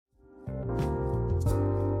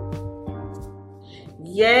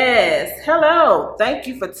Yes. Hello. Thank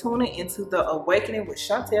you for tuning into the Awakening with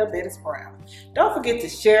Chantel Bettis Brown. Don't forget to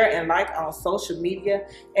share and like on social media,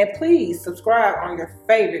 and please subscribe on your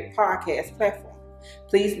favorite podcast platform.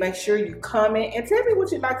 Please make sure you comment and tell me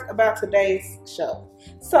what you like about today's show.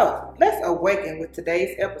 So let's awaken with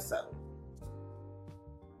today's episode.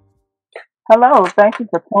 Hello, thank you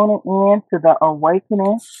for tuning in to the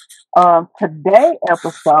Awakening. Today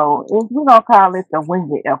episode is we're gonna call it the Wing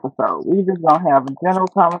It episode. We just gonna have a general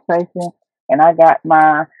conversation, and I got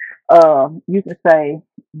my you can say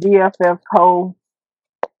BFF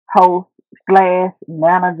co-host slash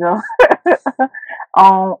manager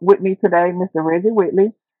on with me today, Mr. Reggie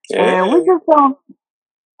Whitley, and we Yeah. just gonna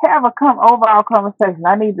have a overall conversation.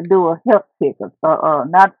 I need to do a health check,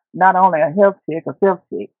 not only a health check, a self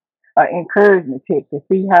check, encouragement check to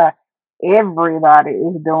see how everybody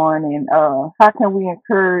is doing, and how can we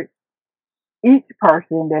encourage each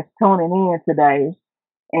person that's tuning in today,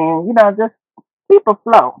 and just keep a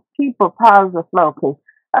positive flow, because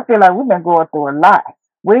I feel like we've been going through a lot.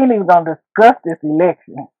 We ain't even gonna discuss this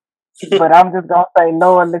election, but I'm just gonna say,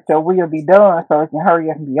 Lord, let your will be done so it can hurry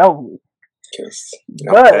up and be over with. Yes.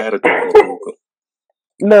 I'm But tired of going to Google.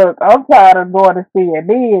 look, I'm tired of going to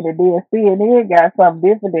CNN, and then CNN got something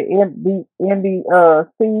different than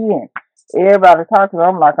NBC. Everybody talking,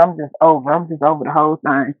 I'm like, I'm just over. I'm just over the whole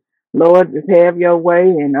thing. Lord, just have your way,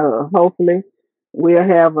 and hopefully we'll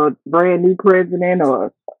have a brand new president,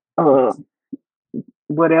 or uh,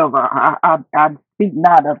 whatever. I speak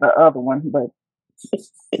not of the other one, but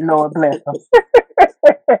Lord bless them.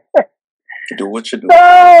 Do what you do.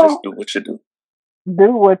 Just So do what you do.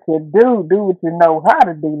 do what you know how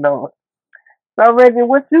to do, Lord. So Reggie,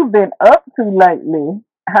 what you been up to lately?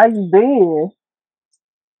 How you been?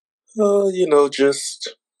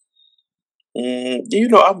 Just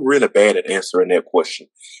I'm really bad at answering that question.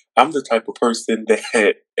 I'm the type of person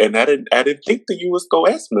that, and I didn't think that you was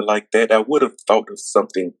gonna ask me like that. I would have thought of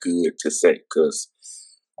something good to say, because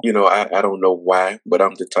I don't know why, but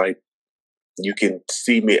I'm the type. You can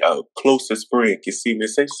see me, a closest friend can see me and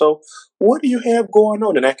say, "So, what do you have going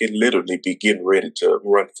on?" And I can literally be getting ready to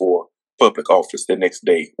run for public office the next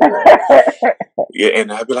day, or yeah,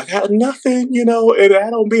 and I'd be like, nothing, and I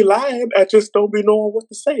don't be lying. I just don't be knowing what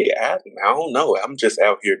to say. I don't know. I'm just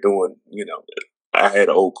out here doing, I had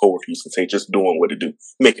an old coworker used to say, just doing what to do,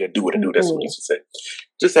 making it do what to do. That's what he Yeah, used to say.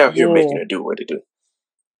 Just out here making yeah. it do what to do.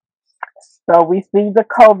 So we see the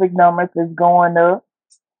COVID numbers is going up.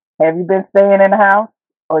 Have you been staying in the house,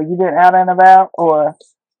 or you been out and about, or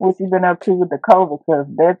what you been up to with the COVID? Because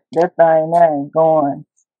that thing now ain't going.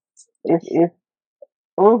 It's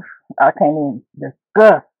oof. I can't even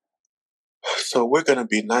discuss. So we're gonna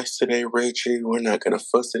be nice today, Reggie. We're not gonna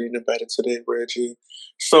fuss at anybody today, Reggie.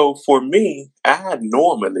 So for me, I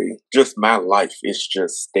normally just my life is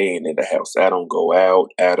just staying in the house. I don't go out.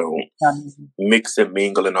 I don't Um, mix and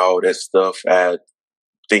mingle and all that stuff. I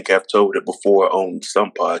think I've told it before on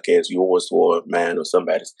some podcast, yours or mine or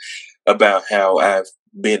somebody's, about how I've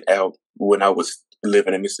been out when I was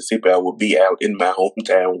living in Mississippi. I would be out in my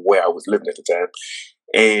hometown where I was living at the time,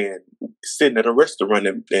 and sitting at a restaurant,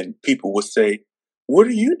 and people would say, "What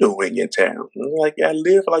are you doing in town?" And I'm like, I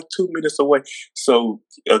live like 2 minutes away. So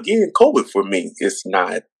again, COVID for me is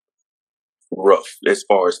not rough as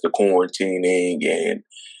far as the quarantining and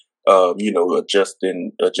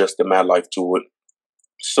adjusting my life to it.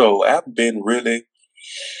 So I've been really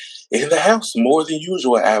in the house more than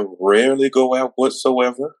usual. I rarely go out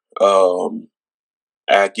whatsoever.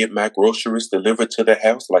 I get my groceries delivered to the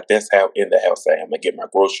house. Like, that's how in the house I am. I get my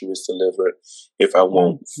groceries delivered. If I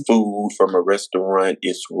want mm, food from a restaurant,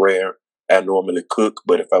 it's rare. I normally cook,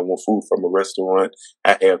 but if I want food from a restaurant,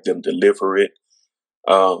 I have them deliver it.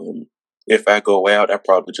 Um, if I go out, I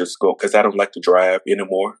probably just go because I don't like to drive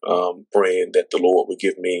anymore. Praying that the Lord would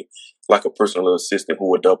give me like a personal assistant who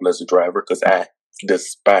would double as a driver, because I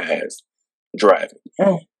despise driving. mm.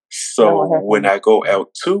 Lord So have when mercy. I go out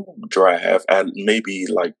to drive, I maybe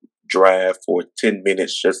like drive for 10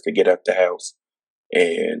 minutes just to get out the house.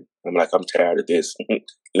 And I'm like, I'm tired of this.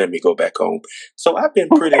 Let me go back home. So I've been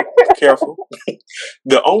pretty careful.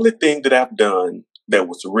 The only thing that I've done that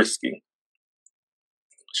was risky,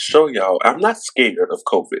 show y'all, I'm not scared of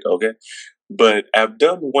COVID, okay? But I've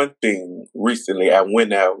done one thing recently. I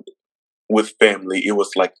went out with family. It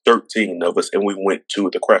was like 13 of us, and we went to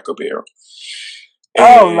the Cracker Barrel.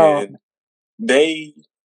 Oh Lord. And they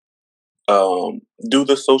do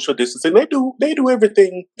the social distancing. They do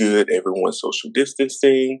everything good. Everyone's social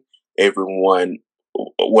distancing. Everyone,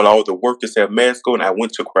 well, all the workers have masks on. I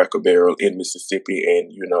went to Cracker Barrel in Mississippi,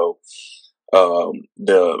 and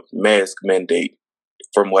the mask mandate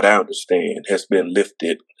from what I understand, has been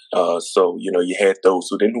lifted. So, you had those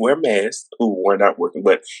who didn't wear masks, who were not working,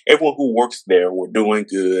 but everyone who works there were doing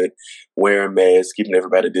good, wearing masks, keeping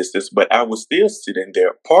everybody distance. But I was still sitting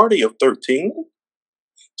there, party of 13.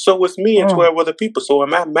 So it's me and Mm. 12 other people. So in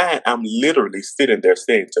my mind, I'm literally sitting there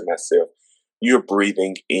saying to myself, you're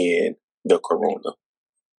breathing in the corona.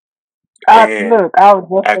 And Look, I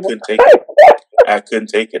was I just couldn't take it. I couldn't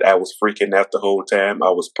take it. I was freaking out the whole time. I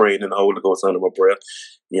was praying in the Holy Ghost under my breath.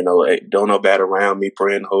 Don't nobody around me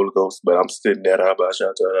praying the Holy Ghost, but I'm sitting there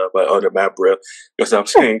under my breath because I'm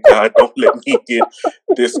saying, God, don't let me get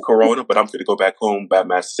this corona, but I'm going to go back home by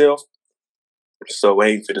myself. So I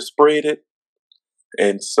ain't going to spread it.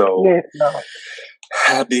 And so yes, no.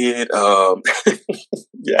 I did.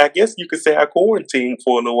 I guess you could say I quarantined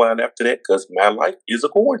for a little while after that because my life is a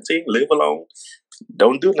quarantine. Live alone.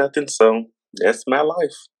 Don't do nothing. So that's my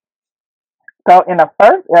life. So in the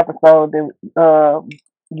first episode that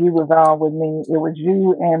you was on with me, it was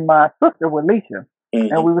you and my sister, Alicia, and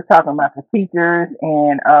Mm-hmm. we were talking about the teachers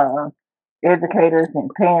and educators and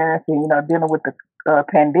parents, and dealing with the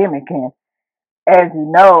pandemic. And as you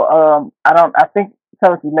know, I think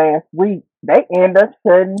told you last week they end up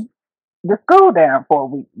shutting the school down for a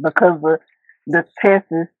week because the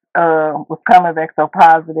tests was coming back so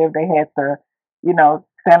positive. They had to,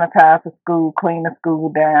 sanitize the school, clean the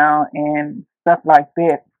school down, and stuff like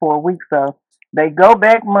that for a week. So they go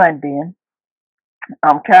back Monday.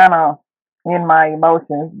 I'm kind of in my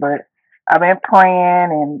emotions, but I've been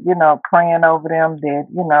praying and praying over them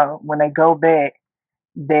that when they go back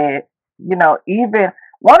that even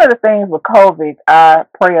one of the things with COVID I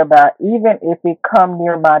pray about, even if it come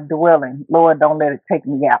near my dwelling, Lord, don't let it take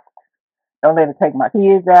me out. Don't let it take my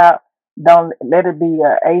kids out. Don't let it be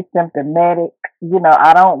asymptomatic.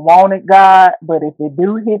 I don't want it, God, but if it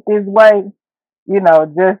do hit this way,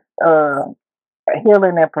 just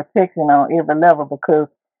healing and protection on every level because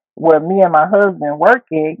where me and my husband work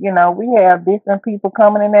at, we have different people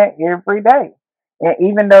coming in there every day. And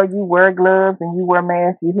even though you wear gloves and you wear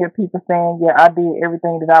masks, you hear people saying, yeah, I did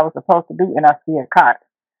everything that I was supposed to do and I still caught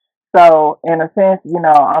it. So in a sense,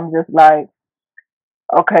 I'm just like,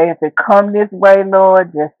 okay, if it come this way,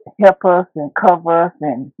 Lord, just help us and cover us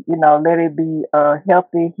and, let it be a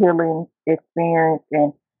healthy healing experience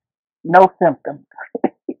and no symptoms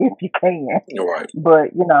if you can. Right. But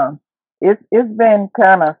it's been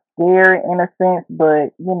kind of scary in a sense.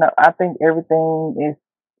 But I think everything is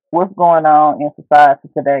what's going on in society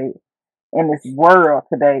today, in this world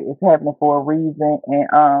today, is happening for a reason.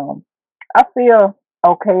 And I feel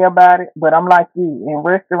okay about it. But I'm like you in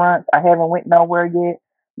restaurants. I haven't went nowhere yet.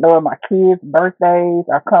 Lord, my kids' birthdays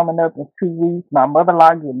are coming up in 2 weeks. My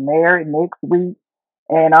mother-in-law getting married next week,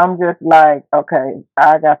 and I'm just like, okay,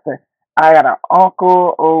 I got an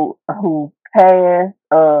uncle who passed.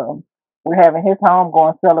 We're having his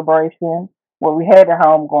homegoing celebration. Well, we had a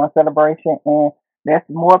homegoing celebration, and there's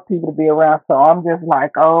more people to be around. So I'm just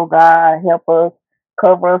like, oh God, help us,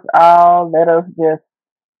 cover us all. Let us just,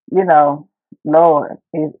 you know, Lord,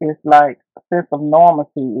 it's like a sense of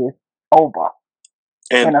normalcy is over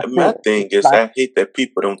And in a my sense. thing It's is, like, I hate that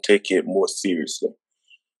people don't take it more seriously.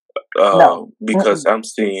 no. Because Mm-mm. I'm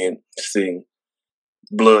seeing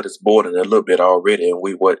blood is boiling a little bit already, and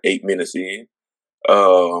we 8 minutes in.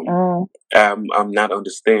 Um, Mm, I'm not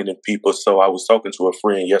understanding people. So I was talking to a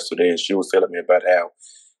friend yesterday, and she was telling me about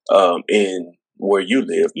how in where you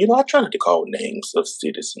live, I try not to call names of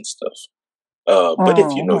cities and stuff. But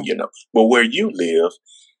if you know, mm-hmm. you know. But where you live,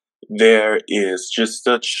 there is just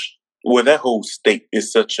that whole state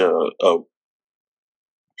is such a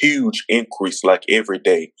huge increase. Like every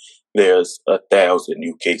day, there's 1,000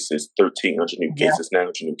 new cases, 1,300 new Yeah, cases,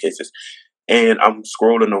 900 new cases. And I'm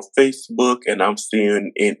scrolling on Facebook and I'm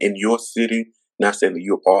seeing in your city, not saying that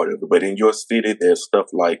you're part of it, but in your city, there's stuff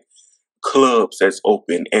like clubs that's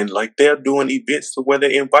open and like they're doing events where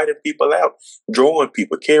they're inviting people out, drawing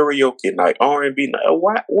people, karaoke night, R&B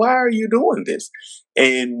night. Why are you doing this?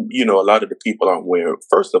 And a lot of the people aren't wearing.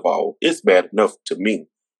 First of all, it's bad enough to me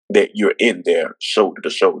that you're in there shoulder to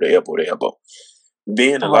shoulder, elbow to elbow.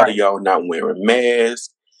 Then a lot of right. y'all not wearing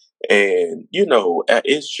masks, and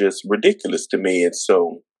it's just ridiculous to me. And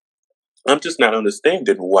so I'm just not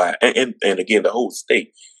understanding why. And again, the whole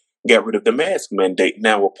state got rid of the mask mandate.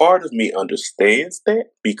 Now, a part of me understands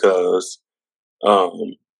that because,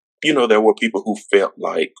 um, there were people who felt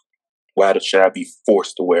like, why should I be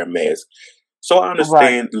forced to wear a mask? So I Right.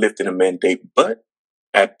 understand lifting a mandate, but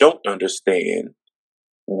I don't understand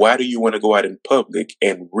why do you want to go out in public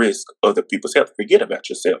and risk other people's health? Forget about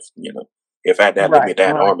yourself. If I die, let me Right. die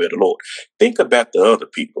in the Right. army of the Lord. Think about the other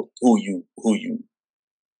people who you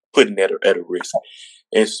putting that at a risk.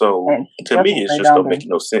 And so, And to me, it's definitely just don't don't do. make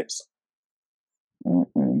no sense.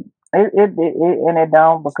 Mm-mm. And it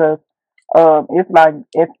don't because it's like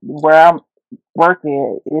it's where I'm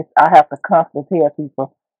working. It's I have to constantly tell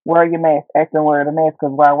people wear your mask, ask them wear the mask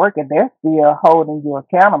because where I work at, they're still holding you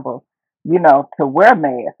accountable. To wear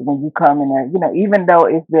masks when you come in there. Even though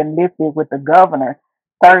it's been lifted with the governor,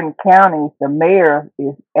 certain counties, the mayor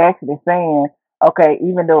is actually saying, okay,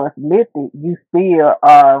 even though it's lifted, you still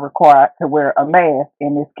are required to wear a mask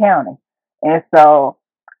in this county. And so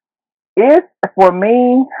it's for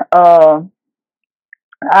me.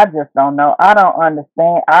 I just don't know. I don't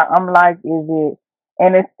understand. I'm like, is it?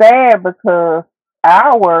 And it's sad because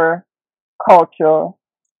our culture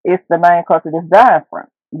is the main culture that's dying from.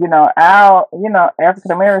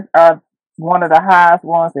 African Americans are one of the highest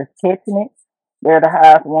ones that's catching it. They're the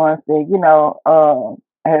highest ones that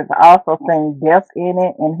has also seen death in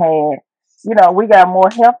it and had. We got more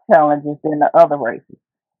health challenges than the other races.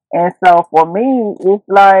 And so for me, it's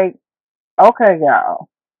like, okay, y'all.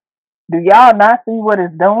 Do y'all not see what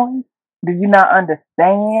it's doing? Do you not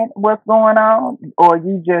understand what's going on, or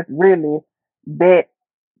you just really that?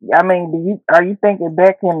 I mean, are you thinking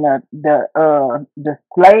back in the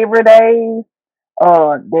slavery days,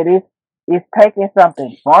 that it's taking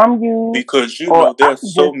something from you, Because, or there are I'm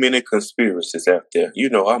so just many conspiracies out there.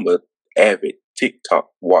 I'm a avid TikTok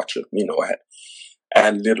watcher. I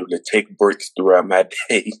literally take breaks throughout my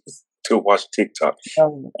day to watch TikTok.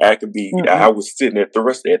 um, I mm-mm. was sitting at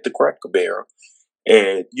the Cracker Barrel,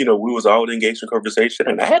 and we was all engaged in conversation,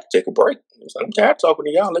 and I had to take a break. I was like, I'm tired of talking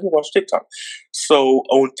to y'all. Let me watch TikTok. So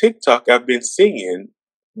on TikTok, I've been seeing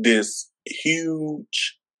this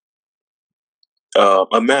huge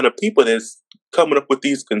amount of people that's coming up with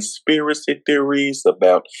these conspiracy theories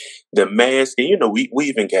about the mask, and we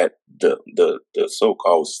even got the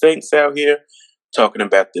so-called saints out here talking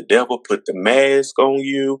about the devil put the mask on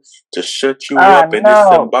you to shut you I up, and it's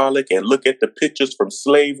know. symbolic. And look at the pictures from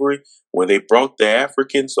slavery when they brought the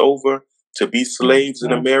Africans over to be slaves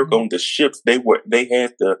in America Mm-mm. on the ships. They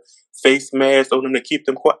had the face masks on them to keep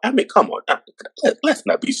them quiet. I mean, come on, let's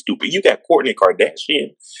not be stupid. You got Kourtney Kardashian.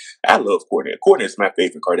 I love Kourtney. Kourtney's my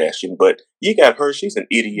favorite Kardashian, but you got her. She's an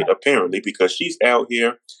idiot apparently because she's out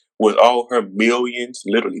here with all her millions,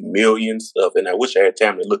 literally millions of, and I wish I had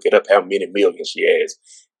time to look it up how many millions she has,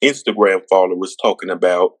 Instagram followers talking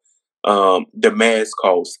about the mask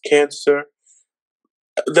cause cancer.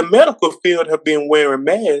 The medical field have been wearing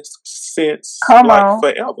masks since Come like on,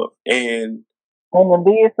 forever, and and then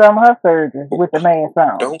did some of her surgery with the man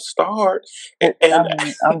song. don't start. I And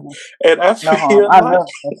mean, I'm just and I no harm. feel I like love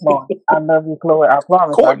you, Chloe. I love you, Chloe. I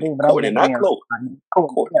promise I Kourtney, do, but I'm Kourtney, just not being Chloe. cool.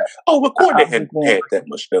 Courtney. Yeah, Oh, but Courtney I'm hadn't just being had that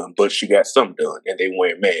much done, but she got some done, and they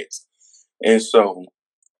wearing masks. And so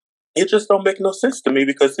it just don't make no sense to me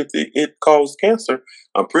because if it caused cancer,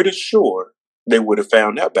 I'm pretty sure they would have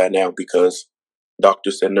found out by now because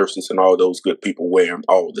doctors and nurses and all those good people wear them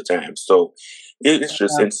all the time. So it's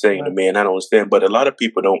just insane to absolutely. me, and I don't understand. But a lot of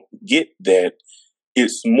people don't get that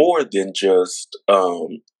it's more than just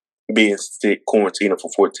being sick, quarantining for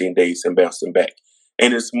 14 days and bouncing back.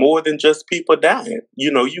 And it's more than just people dying.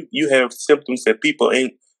 You have symptoms that people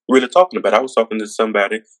ain't really talking about. I was talking to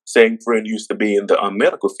somebody, same friend used to be in the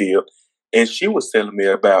medical field, and she was telling me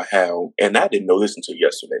about how, and I didn't know this until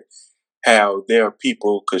yesterday, how there are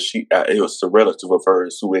people, because it was a relative of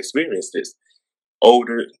hers who experienced this.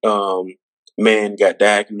 Older man got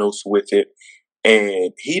diagnosed with it,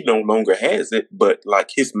 and he no longer has it, but like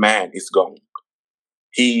his mind is gone.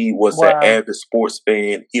 He was an Wow. avid sports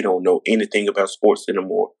fan. He don't know anything about sports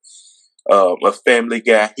anymore. A family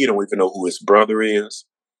guy. He don't even know who his brother is.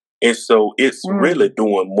 And so it's really Mm.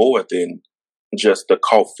 doing more than just the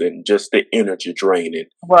coughing, just the energy draining,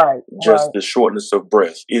 Right. just Right. the shortness of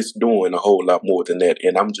breath. It's doing a whole lot more than that.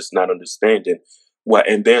 And I'm just not understanding why.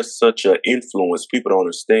 And there's such an influence. People don't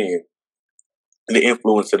understand the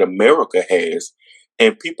influence that America has.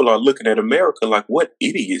 And people are looking at America like, what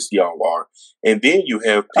idiots y'all are. And then you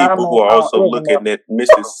have I people mean, who are I also don't even know. looking at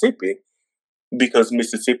Mississippi because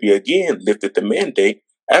Mississippi again lifted the mandate.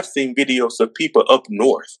 I've seen videos of people up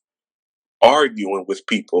north arguing with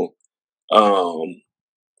people, um,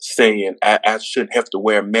 saying I shouldn't have to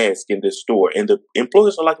wear a mask in this store. And the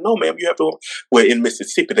employers are like, no, ma'am, you have to. Well, in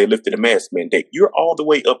Mississippi, they lifted a mask mandate. You're all the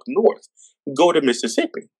way up north. Go to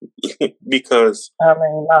Mississippi because I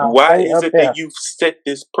mean, no, why stay is up it that there. you've set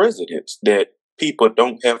this precedence that people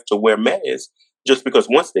don't have to wear masks just because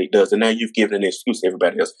one state does, and now you've given an excuse to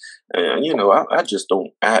everybody else? And I just don't.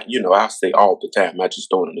 I say all the time, I just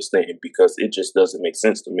don't understand because it just doesn't make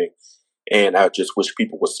sense to me. And I just wish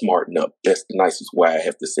people would smarten up. That's the nicest way I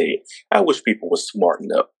have to say it. I wish people would smarten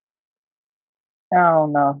up. I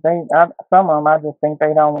don't know. Some of them, I just think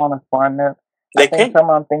they don't want to smarten up. I They think can't. some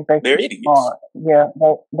of them think they They're too idiots. smart. Yeah,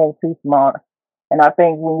 they too smart. And I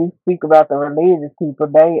think when you speak about the religious people,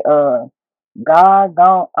 they God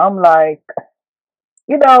don't. I'm like,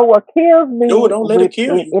 what kills Oh, me don't let it with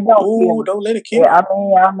kill it. you. It don't kill Oh, me. don't let it kill Yeah,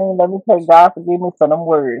 you. I mean, let me say, God forgive me for them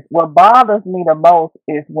words. What bothers me the most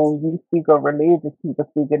is when you speak of religious people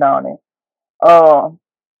speaking on it. Um,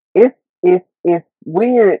 it's it's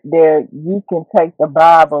weird that you can take the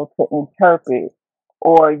Bible to interpret,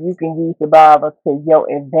 or you can use the Bible to your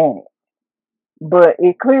advantage. But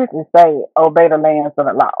it clearly say obey the lands of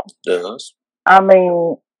the law. Does. I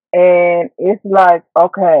mean, and it's like,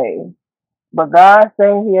 okay, but God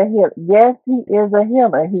say he a healer. Yes, he is a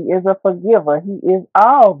healer. He is a forgiver. He is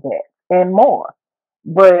all that and more.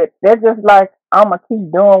 But that's just like I'ma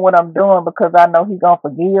keep doing what I'm doing because I know he gonna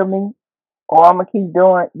forgive me, or I'm gonna keep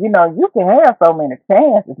doing. You can have so many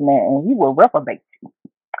chances, man, and you will reprobate.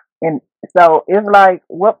 And so it's like,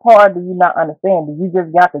 what part do you not understand? Do you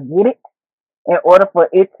just got to get it in order for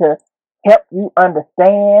it to help you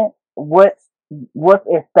understand what's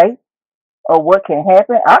at stake or what can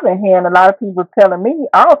happen? I've been hearing a lot of people telling me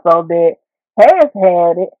also that has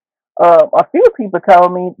had it. A few people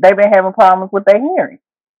told me they've been having problems with their hearing,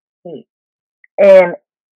 Hmm. and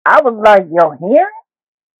I was like, "Your hearing?"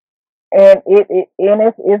 And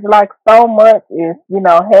it's like so much is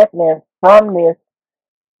happening from this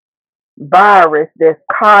virus that's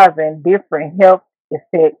causing different health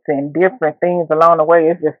effects and different things along the way.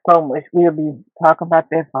 It's just so much. We'll be talking about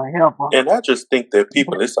that forever. And I just think that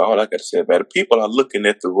people, that's all I got to say about it. People are looking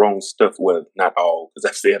at the wrong stuff. Well, not all, because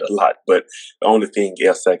I said a lot, but the only thing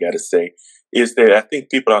else I got to say is that I think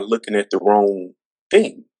people are looking at the wrong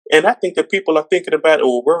thing. And I think that people are thinking about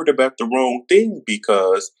or worried about the wrong thing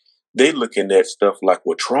because they looking at stuff like,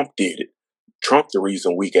 well, Trump did it. Trump the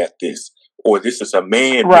reason we got this. Or this is a Right.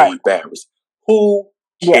 man-made virus. Who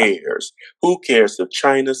Yeah. cares? Who cares if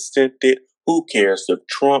China sent it? Who cares if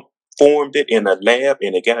Trump formed it in a lab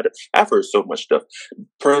and it got it? I've heard so much stuff.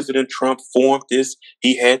 President Trump formed this.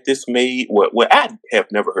 He had this made. Well, I have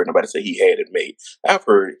never heard nobody say he had it made. I've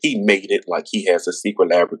heard he made it like he has a secret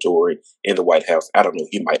laboratory in the White House. I don't know.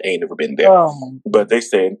 He might ain't never been there. But they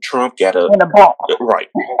said Trump got a in a bar. right.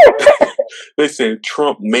 They said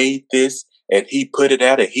Trump made this and he put it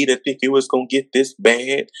out and he didn't think it was going to get this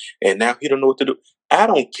bad and now he don't know what to do. I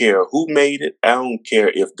don't care who made it. I don't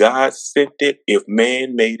care if God sent it, if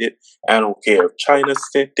man made it. I don't care if China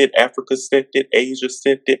sent it, Africa sent it, Asia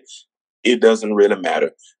sent it. It doesn't really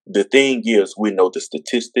matter. The thing is, we know the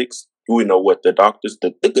statistics. We know what the doctors,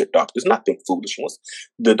 the good doctors, not them foolish ones,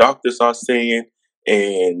 the doctors are saying,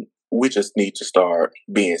 and we just need to start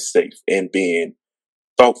being safe and being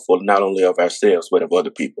thoughtful not only of ourselves but of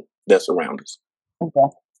other people that's around us,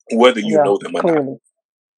 Okay. whether you Yeah. know them or not. Clearly.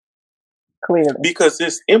 Clearly. Because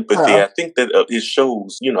this empathy, Uh, I think that it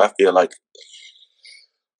shows. I feel like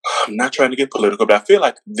I'm not trying to get political, but I feel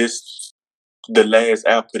like the last,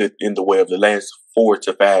 I'll put it in the way of the last 4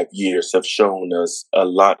 to 5 years have shown us a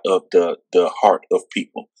lot of the heart of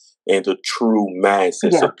people and the true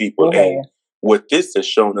mindsets yeah. of people. It And has. what this has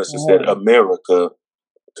shown us is that It has. America,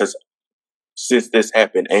 because since this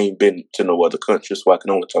happened, I ain't been to no other country, so I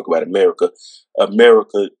can only talk about America.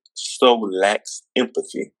 America so lacks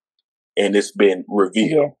empathy, and it's been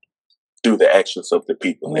revealed Yeah. through the actions of the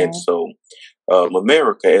people. And Yeah. so,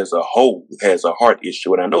 America as a whole has a heart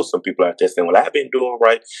issue. And I know some people out there saying, "Well, I've been doing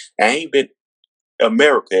right. I ain't been."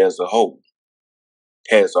 America as a whole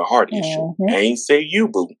has a heart issue. Mm-hmm. I ain't say you,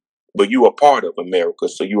 boo, but you are part of America,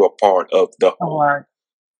 so you are part of the whole. Heart.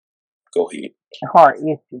 Go ahead. Heart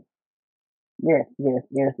issue. Yes. Yes.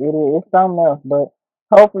 Yes. It is. It's something else, but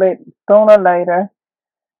hopefully sooner or later.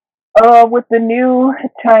 With the new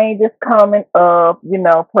changes coming up,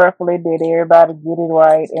 preferably that everybody get it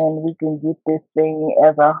right and we can get this thing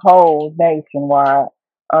as a whole nationwide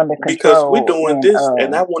under Because we're control. doing And this,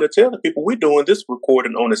 and I want to tell the people we're doing this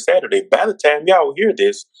recording on a Saturday. By the time y'all hear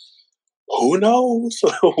this, who knows?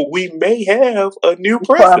 We may have a new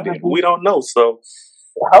president. probably, We don't know. So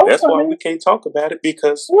that's why we hopefully, can't talk about it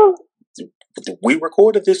because yeah, we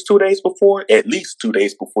recorded this 2 days before, at least 2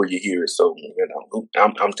 days before you hear it. So,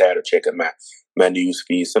 I'm tired of checking my news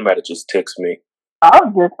feed. Somebody just text me.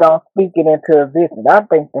 I'm just gonna speak it into existence. I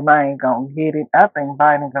think the man gonna get it. I think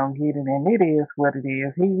Biden gonna get it, and it is what it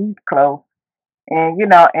is. He's close. And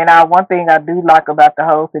one thing I do like about the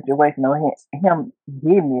whole situation of him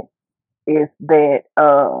getting it is that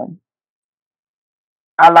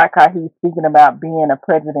I like how he's speaking about being a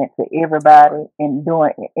president to everybody and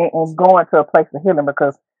doing and going to a place of healing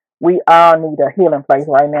because we all need a healing place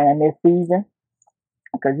right now in this season.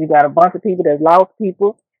 because you got a bunch of people that's lost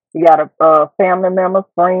people. You got family members,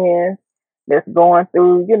 friends that's going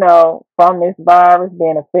through, from this virus,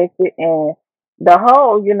 being affected, and the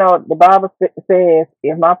whole, the Bible says,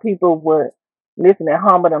 if my people would listen and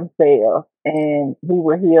humble themselves, and He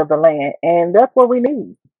will heal the land, and that's what we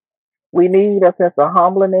need. We need a sense of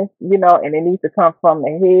humbleness, and it needs to come from the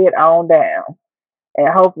head on down, and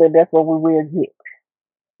hopefully that's what we will get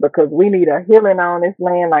because we need a healing on this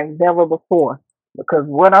land like never before. Because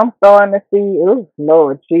what I'm starting to see, oh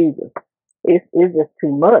Lord Jesus, it's just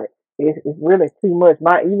too much. It's really too much.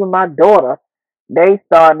 Even my daughter, they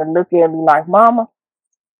starting to look at me like, Mama,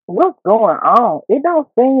 what's going on? It don't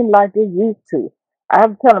seem like it used to. I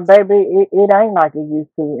have to tell them, baby, it ain't like it used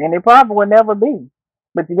to, and it probably will never be.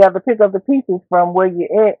 But you got to pick up the pieces from where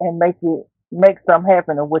you're at and make something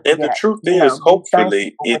happen of what you And the got. truth is, Be thankful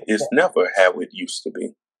hopefully, for what it you is never how it used to be.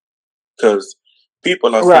 Because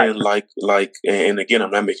people are got. Right. saying and again,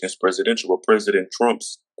 I'm not making this presidential, but President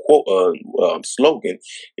Trump's quote slogan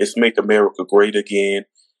is "Make America Great Again."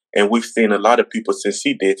 And we've seen a lot of people since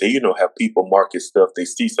he did that. Have people market stuff. They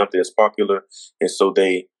see something that's popular, and so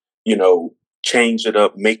they, change it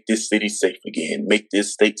up, make this city safe again, make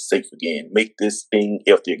this state safe again, make this thing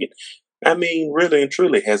healthy again. I mean, really and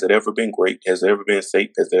truly, has it ever been great? Has it ever been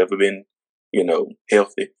safe? Has it ever been,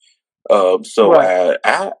 healthy? So Right.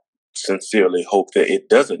 I sincerely hope that it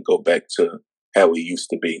doesn't go back to how it used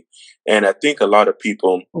to be. And I think a lot of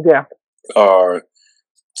people Yeah. are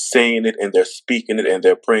saying it and they're speaking it and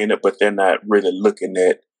they're praying it, but they're not really looking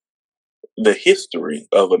at the history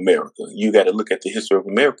of America. You got to look at the history of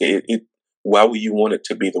America. Why would you want it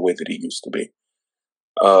to be the way that it used to be?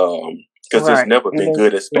 Because it's Right. never It been needs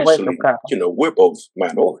good, a wake up especially, call. we're both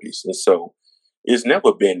minorities. And so it's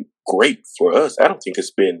never been great for us. I don't think it's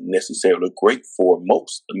been necessarily great for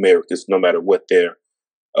most Americans, no matter what their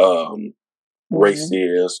race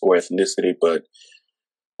Mm-hmm. is or ethnicity. But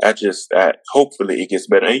hopefully it gets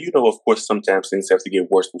better. And of course, sometimes things have to get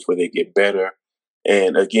worse before they get better.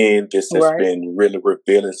 And again, this has Right. been really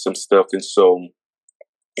revealing some stuff. And so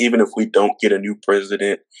even if we don't get a new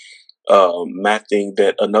president, my thing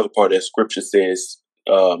that another part of that scripture says,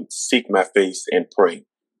 seek my face and pray.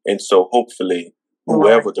 And so hopefully Right.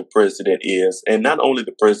 whoever the president is, and not only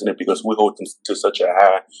the president, because we hold them to such a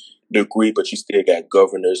high degree, but you still got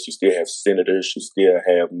governors, you still have senators, you still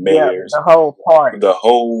have Yeah. mayors. The whole party. The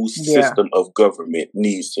whole Yeah. system of government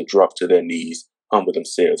needs to drop to their knees, humble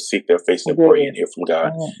themselves, seek their face and pray Yeah. and hear from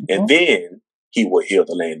God. And Mm-hmm. then he will heal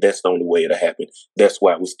the land. That's the only way it'll happen. That's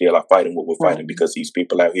why we still are fighting what we're fighting, Mm-hmm. because these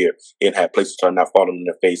people out here in high places are not falling on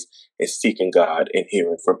their face and seeking God and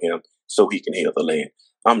hearing from him so he can heal the land.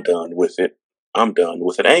 I'm done with it. I'm done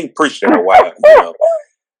with it. I ain't preached in a while.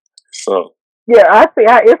 So Yeah, I see.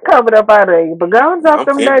 It's covered up out of you. But go and drop I'm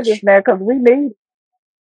them nuggets finished. now because we need.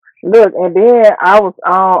 Look, and then I was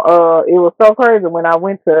on. It was so crazy when I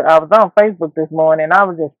was on Facebook this morning. I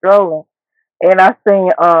was just strolling, and I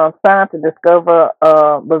seen scientists discover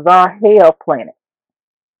a bizarre hell planet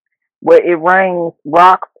where it rains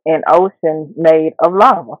rocks and oceans made of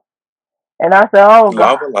lava. And I said, "Oh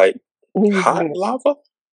God, Lava, like he's hot me." lava?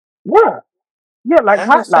 Yeah, yeah, like How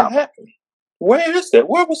hot does that lava. happen? Where is that?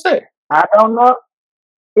 Where was that? I don't know.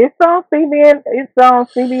 It's on CBN. It's on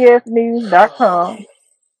CBSNews.com.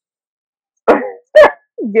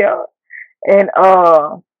 Yeah, and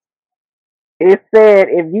it said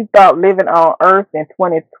if you thought living on Earth in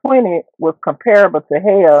 2020 was comparable to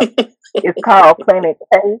hell, it's called Planet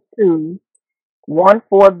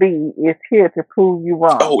K214b. Is here to prove you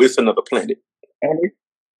wrong. Oh, it's another planet. And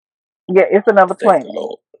it's another Thank the planet.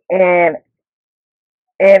 Lord. And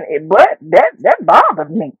but that bothers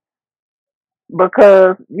me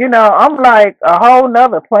because I'm like a whole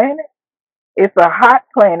nother planet. It's a hot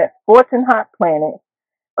planet, scorching hot planet.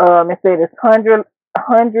 It said it's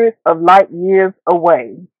hundreds of light years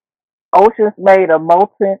away. Oceans made of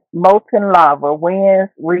molten lava.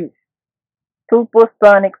 Winds reach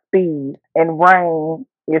supersonic speeds, and rain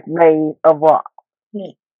is made of rock.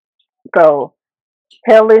 Hmm. So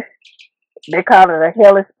hellish. They call it a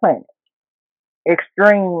hellish planet.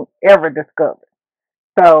 Extreme ever discovered.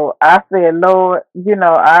 So I said, Lord,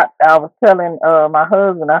 I was telling my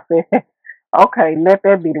husband, I said, okay, let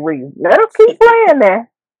that be the reason. Let us keep playing there.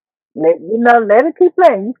 Let it keep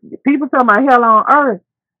playing. People talking about hell on earth,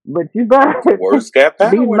 but you better Words got be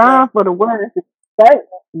power now. mindful of the words that you say.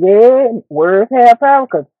 Yeah, words have power.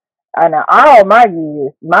 Cause in all my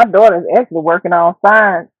years, my daughter's actually working on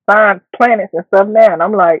science planets and stuff now, and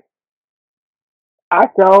I'm like, I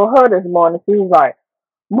told her this morning. She was like,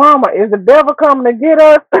 "Mama, is the devil coming to get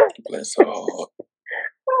us?" Bless her heart.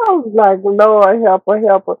 I was like, Lord, help her,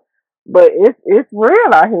 help her. But it's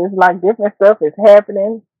real out here. It's like different stuff is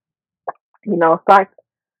happening. It's like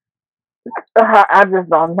I just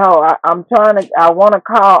don't know. I'm trying to. I want to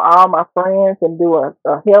call all my friends and do a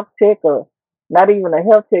health check, or not even a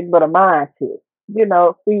health check, but a mind check.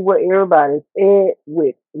 See what everybody's at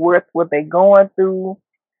with what they going through,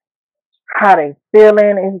 how they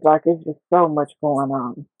feeling. It's like it's just so much going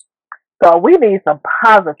on. So we need some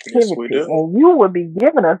Yes, we positivity, do. and you will be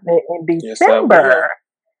giving us it in Yes, I December. will.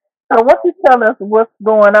 So what you tell us what's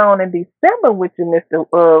going on in December with you, Mr.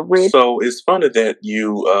 Reggie? So it's funny that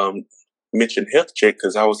you mentioned health check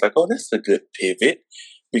because I was like, oh, that's a good pivot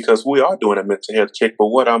because we are doing a mental health check. But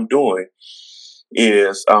what I'm doing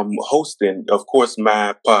is I'm hosting, of course,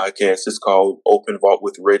 my podcast is called Open Vault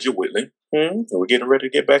with Reggie Whitley. We're getting ready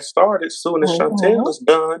to get back started soon as Chantel Mm-hmm. is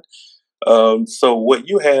done. So what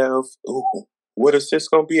you have, what is this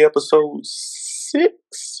going to be? Episode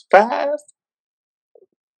 6, 5?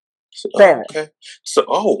 Seven. Okay. So,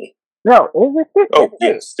 No, is it six? oh It's six.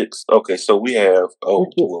 yes, 6. Okay, so we have. It's Oh,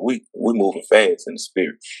 six. well, we moving fast in the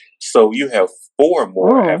spirit. So you have 4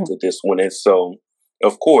 more Mm-hmm. after this one, and so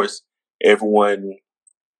of course everyone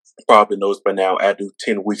probably knows by now. I do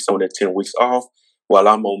 10 weeks on and 10 weeks off. While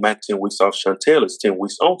I'm on my 10 weeks off, Chantel is 10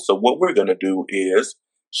 weeks on. So what we're gonna do is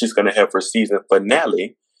she's gonna have her season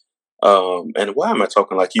finale. And why am I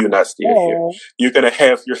talking like you're not still here? Yeah, You're gonna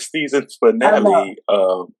have your season I know. finale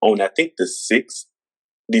on I think the 6th,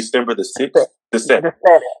 December the The 6th, the 7th. the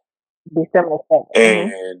seventh, December 7th. Mm-hmm.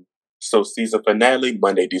 And so season finale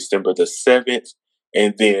Monday, December the 7th,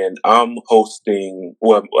 and then I'm hosting.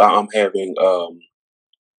 Well, I'm having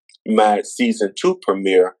my season 2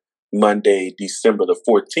 premiere Monday, December the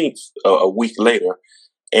 14th, a week later.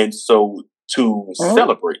 And so to Mm-hmm.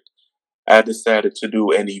 celebrate, I decided to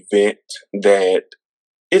do an event that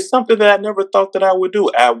is something that I never thought that I would do.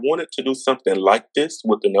 I wanted to do something like this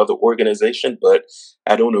with another organization, but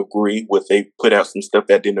I don't agree with, they put out some stuff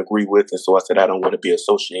that I didn't agree with. And so I said, I don't want to be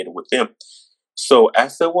associated with them. So I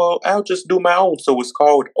said, well, I'll just do my own. So it's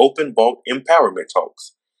called Open Vault Empowerment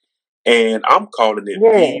Talks. And I'm calling it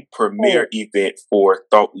Yeah. the premier event for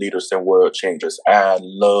thought leaders and world changers. I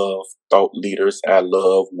love thought leaders. I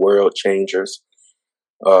love world changers.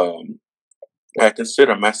 Um, I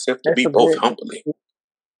consider myself to That's be a both good. humbly.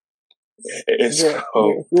 And Yes,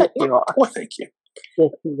 so, yes, you are. well, thank you.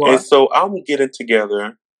 Yes, you And are. so I'm getting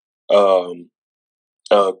together um,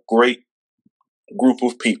 a great group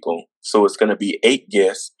of people. So it's going to be 8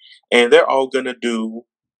 guests, and they're all going to do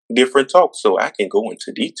different talks. So I can go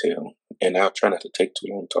into detail, and I'll try not to take too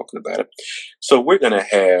long talking about it. So we're going to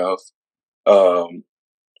have um,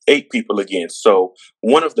 8 people again. So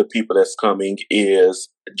one of the people that's coming is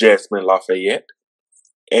Jasmine Lafayette,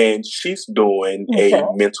 and she's doing Okay. a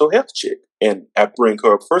mental health check. And I bring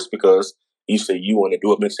her up first because you say you want to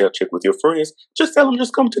do a mental health check with your friends. Just tell them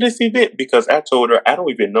just come to this event because I told her I don't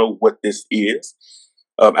even know what this is.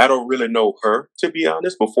 I don't really know her, to be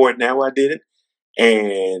honest. Before now, I didn't.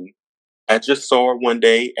 And I just saw her one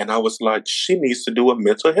day and I was like, she needs to do a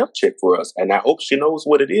mental health check for us. And I hope she knows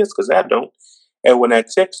what it is because I don't. And when I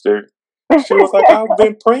text her, she was like, I've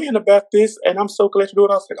been praying about this and I'm so glad you do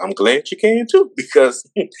it. I was like, I'm glad you can too because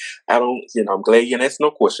I don't, I'm glad you asked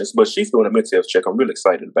no questions. But she's doing a mental health check. I'm really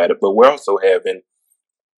excited about it. But we're also having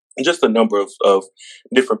just a number of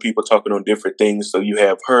different people talking on different things. So you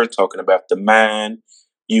have her talking about the mind.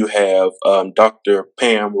 You have Dr.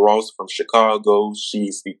 Pam Ross from Chicago.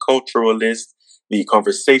 She's the culturalist, the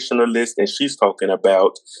conversationalist, and she's talking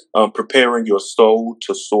about preparing your soul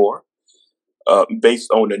to soar. Based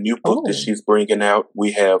on a new book that Oh. she's bringing out.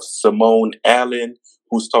 We have Simone Allen,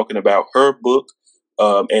 who's talking about her book,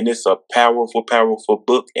 and it's a powerful, powerful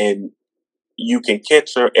book, and you can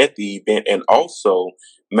catch her at the event. And also,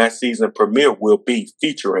 my season premiere will be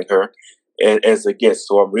featuring her as a guest,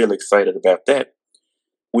 so I'm really excited about that.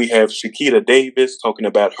 We have Shakita Davis talking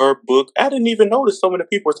about her book. I didn't even notice so many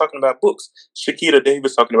people were talking about books. Shakita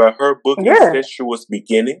Davis talking about her book, Yeah. Incestuous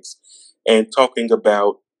Beginnings, and talking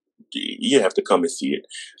about, you have to come and see it.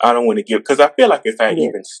 I don't want to give, because I feel like if I Yeah.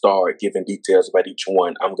 even start giving details about each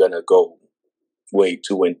one, I'm going to go way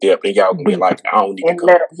too in depth, and y'all can be like, I don't need to And come.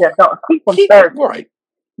 let them just don't keep them Keep it searching. right.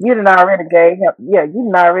 You done already gave him. Yeah, you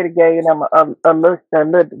done already gave them a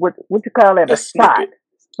little what you call it, A a shot. snippet.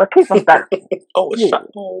 But keep them thirsty. Oh, a Yeah. shot.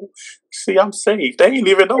 Oh, see, I'm saved. They ain't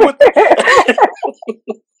even know what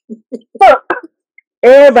Look,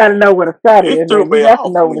 everybody know what a shot is, it threw and you me got to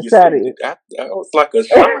off know when what a you shot said is. it. That was like a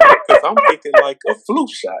shot because I'm thinking like a flu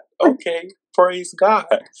shot. Okay, praise God.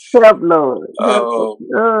 Help, Lord. Help.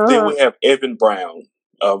 Then we have Evan Brown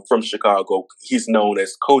from Chicago. He's known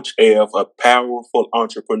as Coach Ev, a powerful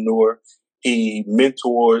entrepreneur. He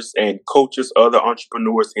mentors and coaches other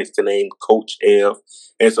entrepreneurs, hence the name Coach F.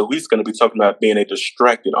 And so he's going to be talking about being a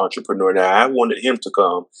distracted entrepreneur. Now, I wanted him to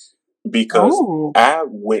come because Oh, I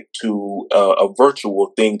went to a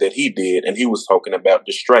virtual thing that he did, and he was talking about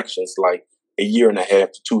distractions like a year and a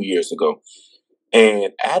half to 2 years ago.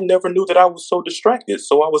 And I never knew that I was so distracted.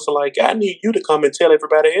 So I was like, I need you to come and tell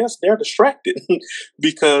everybody else they're distracted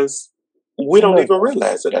because we don't look, even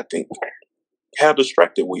realize it, I think, how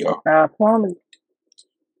distracted we are. I promise.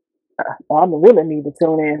 I really need to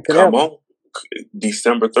tune in to that Come one. on,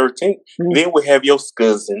 December 13th. Mm. Then we have your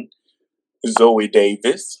cousin, Zoe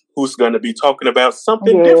Davis, who's going to be talking about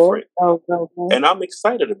something Yeah. different. Okay. And I'm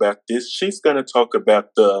excited about this. She's going to talk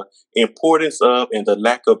about the importance of and the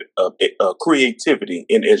lack of creativity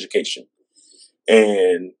in education.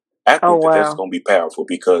 And I Oh think that that's wow. going to be powerful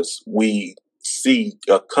because we see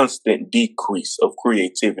a constant decrease of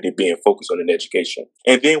creativity being focused on in education.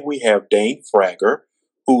 And then we have Dane Fragger,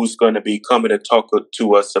 who's going to be coming to talk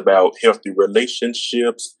to us about healthy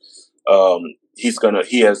relationships.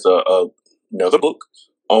 He has another book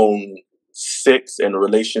on sex and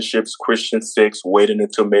relationships, Christian sex, waiting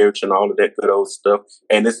until marriage, and all of that good old stuff.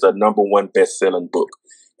 And it's the #1 best-selling book.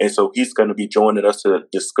 And so he's going to be joining us to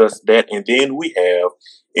discuss that. And then we have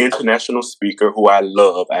international speaker who I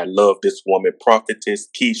love. I love this woman, prophetess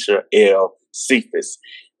Keisha L. Cephas.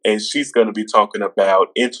 And she's going to be talking about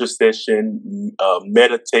intercession,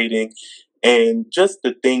 meditating, and just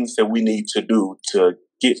the things that we need to do to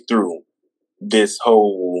get through this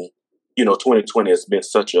whole, 2020 has been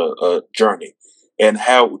such a journey, and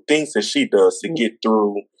how things that she does to get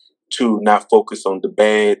through, to not focus on the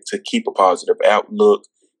bad, to keep a positive outlook,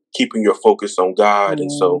 keeping your focus on God.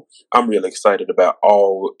 And so I'm really excited about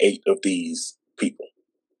all 8 of these people.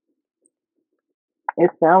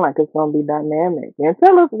 It sounds like it's gonna be dynamic. And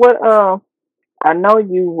tell us what I know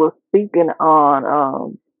you were speaking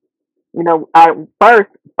on I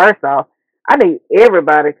first off, I need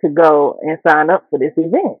everybody to go and sign up for this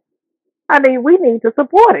event. I mean, we need to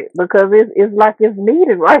support it because it's like it's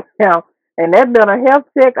needed right now. And that mental health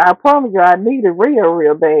check, I promise you, I need it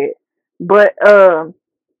real bad. But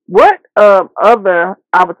what other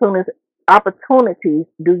opportunities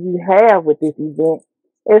do you have with this event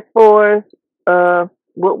as far as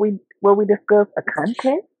what we discussed, a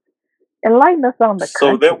contest? Enlighten us on the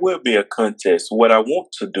So there contest. will be a contest. What I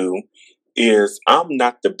want to do is, I'm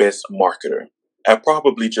not the best marketer. I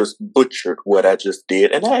probably just butchered what I just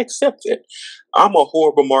did, and I accept it. I'm a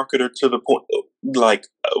horrible marketer to the point, like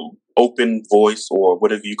open voice or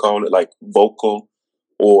whatever you call it, like vocal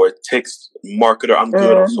or text marketer. I'm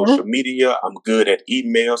good on Mm-hmm. social media. I'm good at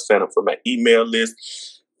email, sign up for my email list.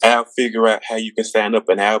 I'll figure out how you can sign up,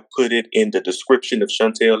 and I'll put it in the description if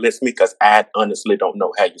Chantel lets me, because I honestly don't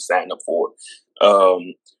know how you sign up for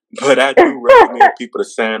it. But I do recommend people to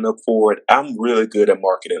sign up for it. I'm really good at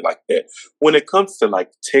marketing like that. When it comes to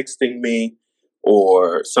like texting me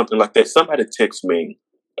or something like that, somebody texted me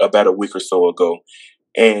about a week or so ago,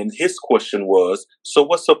 and his question was, "So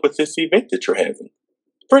what's up with this event that you're having?"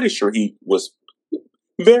 Pretty sure he was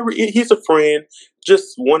he's a friend,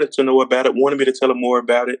 just wanted to know about it, wanted me to tell him more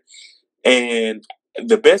about it. And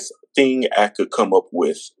the best thing I could come up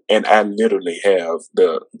with, and I literally have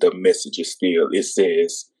the messages still, it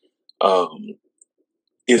says,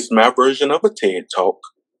 it's my version of a TED Talk.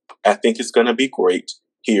 I think it's going to be great.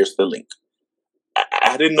 Here's the link.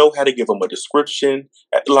 I didn't know how to give them a description.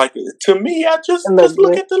 Like, to me, I just Look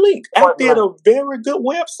look good. at the link. I did a very good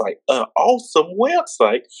website, an awesome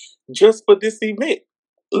website just for this event.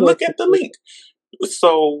 Look at the link.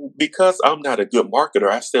 So because I'm not a good marketer,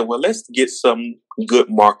 I said, well, let's get some good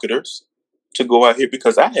marketers to go out here,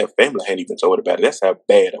 because I have family I hadn't even told about it. That's how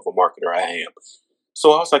bad of a marketer I am.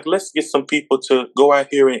 So I was like, let's get some people to go out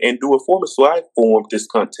here and do it for me. So I formed this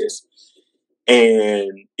contest. And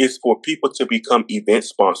it's for people to become event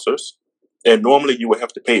sponsors. And normally you would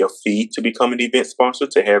have to pay a fee to become an event sponsor,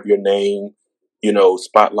 to have your name,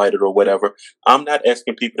 spotlighted or whatever. I'm not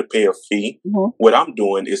asking people to pay a fee. Mm-hmm. What I'm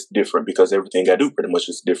doing is different, because everything I do pretty much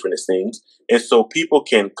is different, it seems. And so people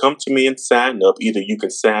can come to me and sign up. Either you can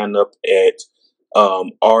sign up at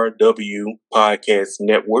RW Podcast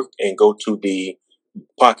Network and go to the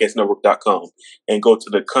podcastnetwork.com and go to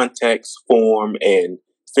the contacts form and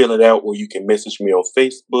fill it out, or you can message me on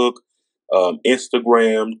Facebook,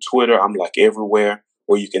 Instagram, Twitter. I'm like everywhere.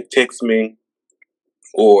 Or you can text me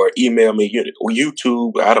or email me, or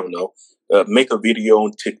YouTube. I don't know. Make a video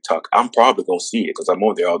on TikTok. I'm probably going to see it because I'm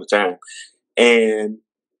on there all the time. And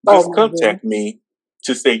just contact me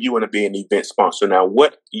to say you want to be an event sponsor. Now,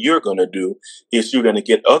 what you're going to do is you're going to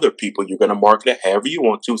get other people. You're going to market it however you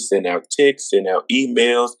want to. Send out texts, send out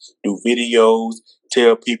emails, do videos,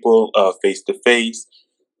 tell people face to face.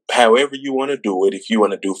 However you want to do it. If you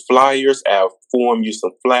want to do flyers, I'll form you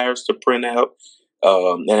some flyers to print out,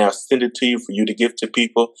 and I'll send it to you for you to give to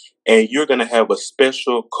people. And you're going to have a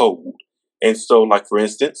special code. And so, like for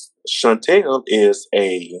instance, Chantel is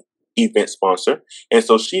a event sponsor, and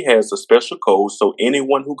so she has a special code. So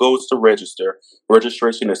anyone who goes to register,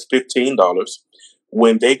 registration is $15.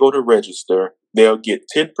 When they go to register, they'll get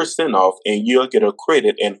 10% off, and you'll get a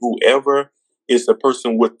credit. And whoever is the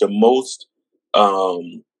person with the most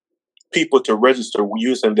people to register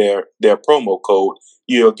using their promo code,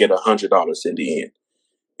 you'll get $100 in the end.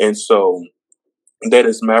 And so that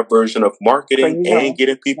is my version of marketing and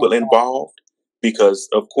getting people involved. Because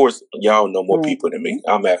of course, y'all know more people than me.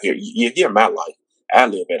 I'm out here. You hear my life. I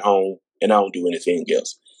live at home and I don't do anything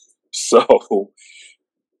else. So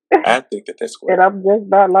I think that's great. And I'm just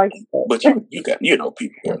not like that. But you got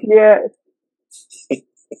people. Yeah.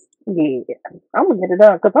 Yeah. I'm gonna get it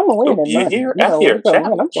done because I'm gonna win it. I hear a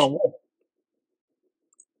challenge. I'm gonna win.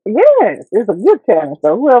 Yes, it's a good challenge.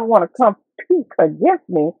 So whoever want to compete against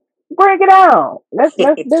me, bring it on. Let's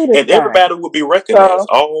do this. And everybody will be recognized.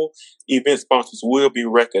 All event sponsors will be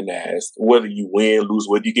recognized, whether you win, lose,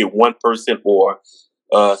 whether you get one person or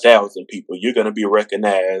 1,000 people. You're going to be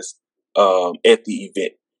recognized at the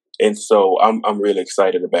event. And so I'm really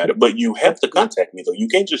excited about it. But you have to contact me though. You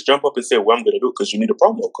can't just jump up and say, "Well, I'm going to do it," because you need a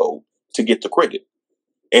promo code to get the credit.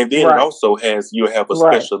 And then it also you'll have a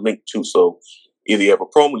special link too. So either you have a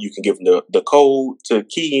promo, you can give them the code to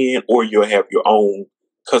key in, or you'll have your own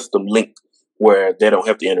custom link where they don't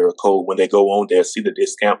have to enter a code. When they go on, they'll see the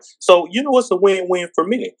discount. So, it's a win-win for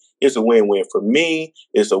me. It's a win-win for me.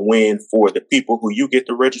 It's a win for the people who you get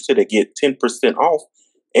to register to get 10% off.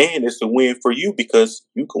 And it's a win for you because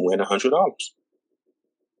you can win $100.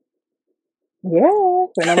 Yes,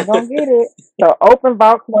 and I'm going to get it. So Open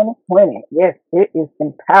Vault 2020. Yes, it is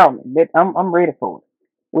empowerment. I'm ready for it.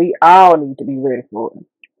 We all need to be ready for it.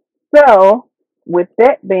 So, with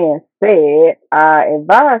that being said, I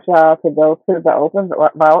advise y'all to go to the Open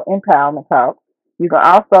Vault Empowerment Talk. You can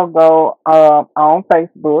also go on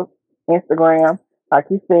Facebook, Instagram, like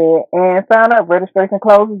you said, and sign up. Registration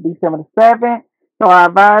closes December the 7th. So I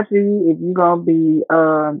advise you, if you're going to be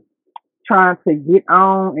trying to get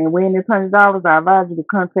on and win this $100, I advise you to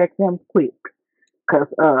contact him quick. Because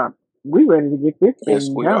we ready to get this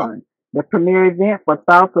thing done. The premier event for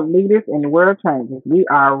thoughts of leaders and the world changes. We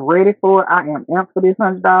are ready for it. I am amped for this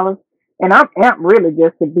 $100. And I'm amped really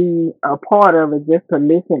just to be a part of it, just to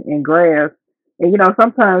listen and grasp. And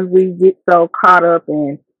sometimes we get so caught up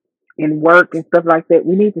in work and stuff like that.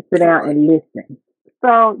 We need to sit down and listen.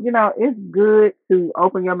 So, it's good to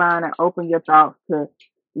open your mind and open your thoughts to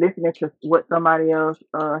listening to what somebody else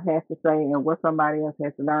has to say and what somebody else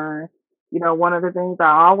has to learn. One of the things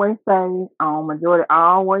I always say on majority,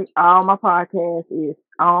 all my podcasts is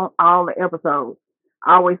on all the episodes,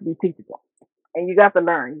 always be teachable. And you got to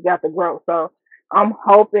learn, you got to grow. So I'm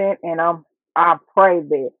hoping and I pray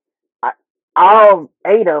that all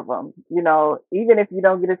 8 of them, even if you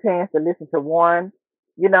don't get a chance to listen to one,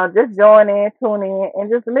 just join in, tune in,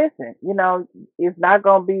 and just listen. It's not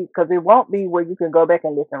going to be, because it won't be where you can go back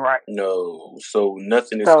and listen right. No, so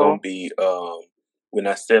nothing is going to be, we're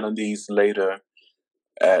not selling these later.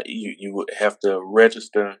 You would have to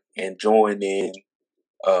register and join in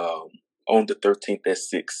on the 13th at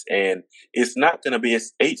 6. And it's not going to be,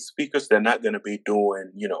 it's 8 speakers. They're not going to be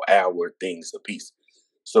doing, hour things a piece.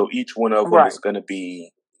 So each one of them is going to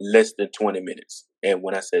be less than 20 minutes. And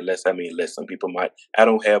when I say less, I mean less. Some people I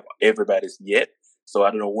don't have everybody's yet. So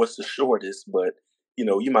I don't know what's the shortest, but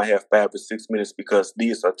you might have 5 or 6 minutes because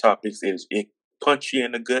these are topics. It punch you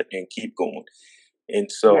in the gut and keep going.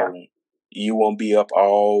 And so you won't be up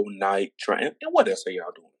all night trying. And what else are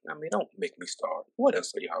y'all doing? I mean, don't make me start. What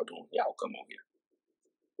else are y'all doing? Y'all come on here.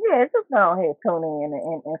 Yeah, just go ahead, tune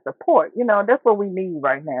in and support. That's what we need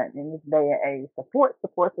right now in this day and age. Support.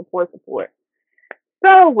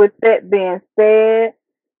 So, with that being said,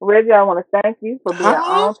 Reggie, I want to thank you for being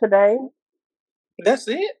on today. That's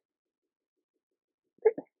it?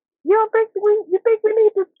 You don't think you think we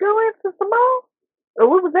need to go into some more? Or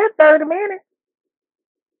we was at 30 minutes?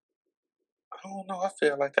 I don't know. I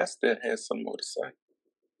feel like I still had some more to say.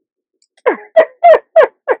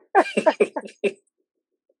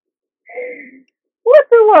 What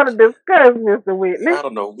you want to discuss, Mr. Whitley? I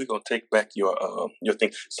don't know. We're gonna take back your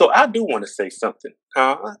thing. So I do want to say something.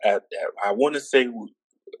 I want to say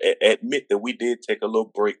admit that we did take a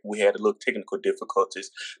little break. We had a little technical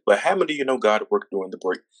difficulties, but how many of you know God worked during the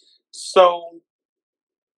break? So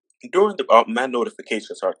during the my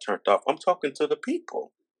notifications are turned off. I'm talking to the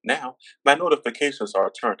people now. My notifications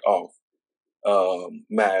are turned off.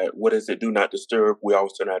 My what is it? Do not disturb. We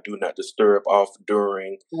always turn our do not disturb off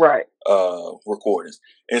during Right. recordings.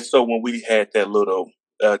 And so when we had that little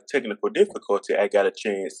technical difficulty, I got a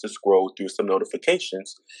chance to scroll through some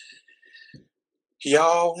notifications.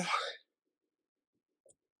 Y'all,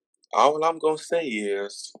 all I'm gonna say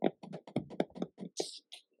is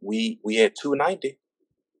we had 290.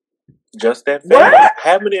 Just that fast. What?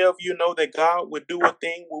 How many of you know that God would do a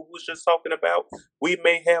thing we was just talking about? We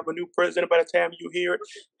may have a new president by the time you hear it.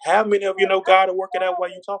 How many of you know God will work it out while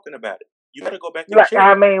you're talking about it? You better go back and check.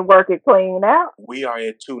 I mean, work it clean out. We are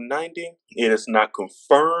at 290. It is not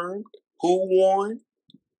confirmed who won,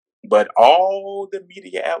 but all the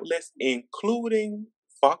media outlets, including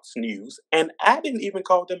Fox News, and I didn't even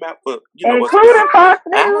call them out for, Including Fox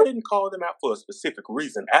I News. didn't call them out for a specific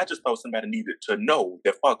reason. I just thought somebody needed to know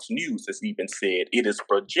that Fox News has even said it is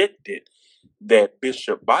projected that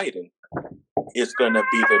Bishop Biden is going to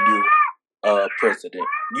be the new president.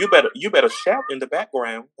 You better shout in the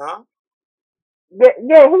background, huh?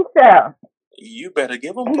 Yeah, he shout. You better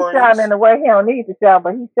give him He praise. shout in a way he don't need to shout,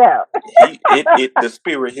 but he shout. The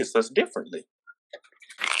spirit hits us differently.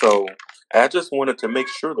 So I just wanted to make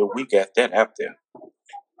sure that we got that out there.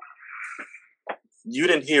 You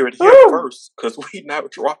didn't hear it here first, because we not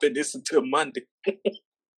dropping this until Monday.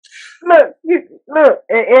 Look,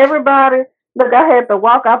 everybody. Look, I had to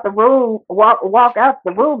walk out the room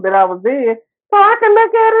that I was in, so I can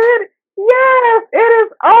look at it. Yes, it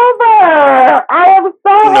is over. I am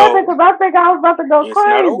so happy because I think I was about to go crazy. It's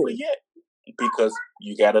not over yet, because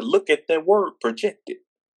you got to look at that word projected.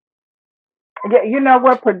 Yeah, you know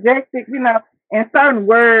what projected? In certain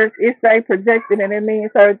words, it say projected and it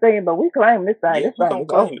means certain things, but we claim this thing. Yeah, this thing we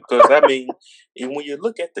gonna claim it, because I mean, when you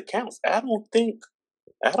look at the counts, I don't think.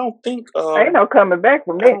 Ain't no coming back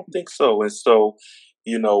from this. I don't think so. And so,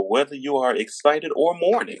 whether you are excited or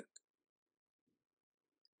mourning.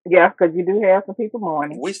 Yeah, because you do have some people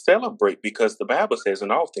mourning. We celebrate because the Bible says,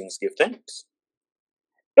 "In all things, give thanks."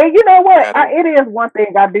 And you know what? It is one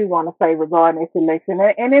thing I do want to say regarding this election,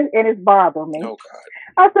 and it's bothered me. Oh God!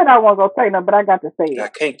 I said I wasn't gonna say nothing, but I got to say it. I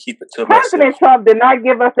can't keep it to President myself. Trump did not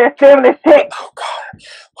give us that stimulus check. Oh God!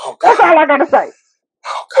 Oh God! That's all I gotta say.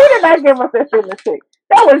 Oh God! He did not give us that stimulus check.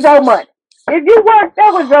 That was your money. If you work,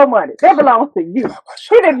 that was your money. That belongs to you.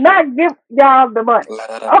 He did not give y'all the money.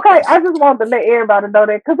 Okay, I just wanted to let everybody know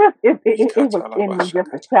that because it was in me just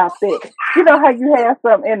to shout that. You know how you have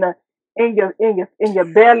something in your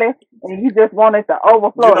belly and you just want it to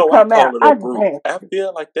overflow and come out. I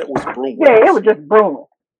feel like that was brewing. Yeah, it was just brewing.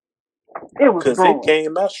 It was because it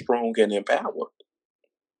came out strong and empowered.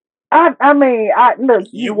 I mean, look.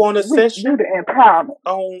 You want a session? Do the empowerment.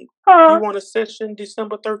 You want a session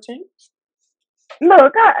December 13th?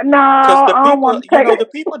 Look, because the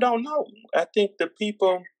people don't know. I think the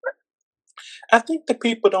people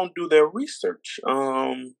don't do their research.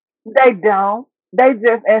 They don't. They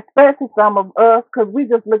just, especially some of us, because we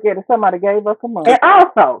just look at it. Somebody gave us some money. And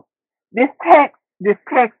also, this tax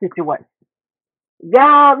situation,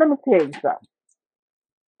 y'all. Let me tell you something.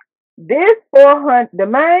 This 400. The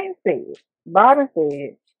man said, Biden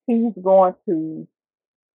said he's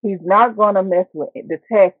not going to mess with the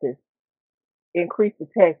taxes. Increase the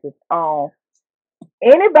taxes on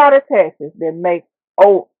anybody's taxes that make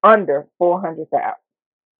under $400,000.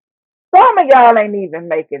 Some of y'all ain't even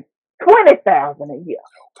making $20,000 a year.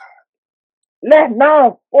 Let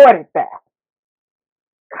alone $40,000.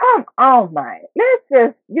 Come on, man. Let's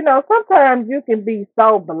just, sometimes you can be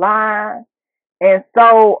so blind and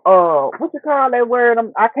so what you call that word?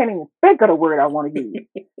 I can't even think of the word I want to use.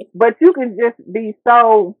 But you can just be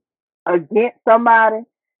so against somebody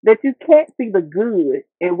that you can't see the good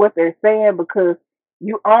in what they're saying because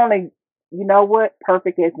you only,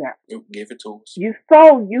 perfect as now. Give it to us. You're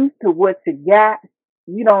so used to what you got,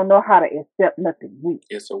 you don't know how to accept nothing new.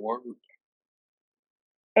 It's a word.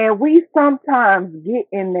 And we sometimes get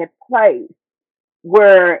in that place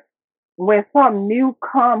where when something new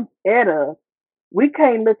comes at us, we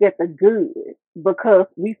can't look at the good because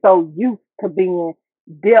we so used to being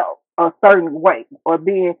dealt a certain way or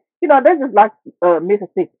being, that's just like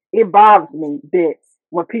Mississippi. It bothers me that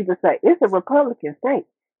when people say it's a Republican state,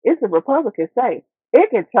 it's a Republican state. It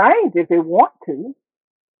can change if it wants to.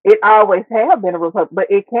 It always have been a Republican,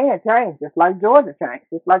 but it can change, just like Georgia changed,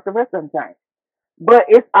 just like the rest of them changed. But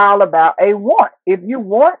it's all about a want. If you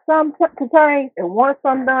want something to change and want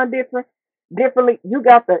something done differently, you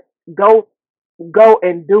got to go go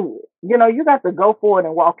and do it. You got to go for it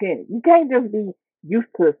and walk in it. You can't just be used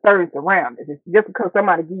to certain surroundings. It's just because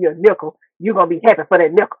somebody give you a nickel, you're gonna be happy for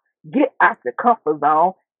that nickel. Get out your comfort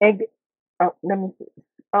zone and get. Oh, let me see.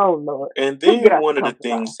 Oh Lord, And just get then out one your of the comfort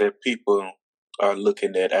zone. things that people are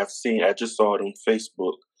looking at, I just saw it on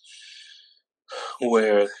Facebook,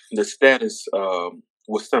 where the status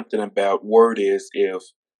was something about word is if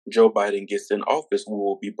Joe Biden gets in office, we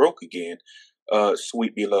will be broke again.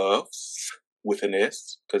 Sweet beloves with an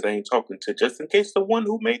S, because I ain't talking to, just in case the one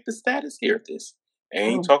who made the status hear this. I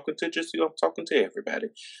ain't talking to just you, I'm talking to everybody.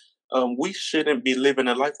 We shouldn't be living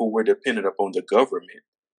a life where we're dependent upon the government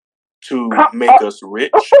to make us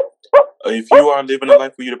rich. If you are living a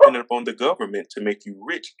life where you're dependent upon the government to make you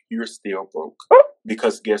rich, you're still broke.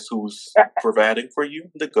 Because guess who's providing for you?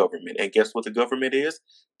 The government. And guess what the government is?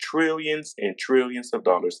 Trillions and trillions of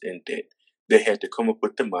dollars in debt. They had to come up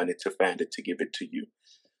with the money to find it to give it to you.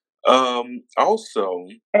 Also,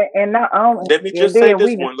 and not only, let me and just say then this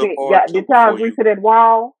we just one little part got, did too y'all before agree you. to that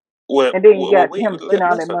wall? Well, And then you got wait. him spending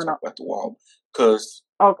all Let's that not money talk on. about the wall, because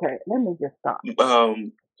Okay, let me just stop.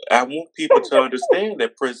 I want people to understand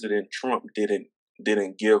that President Trump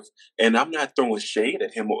didn't give, and I'm not throwing shade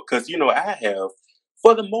at him, because I have,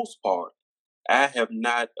 for the most part, I have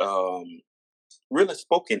not really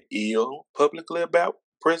spoken ill publicly about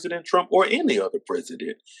President Trump or any other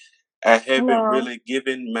president. I haven't No. really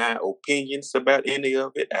given my opinions about any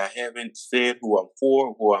of it. I haven't said who I'm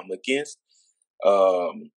for, who I'm against.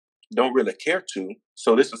 Um, don't really care to.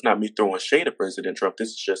 So this is not me throwing shade at President Trump. This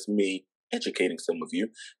is just me educating some of you.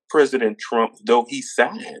 President Trump, though he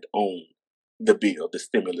signed on the bill, the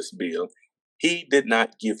stimulus bill, he did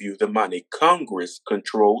not give you the money. Congress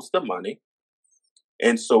controls the money.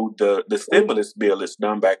 And so the stimulus bill is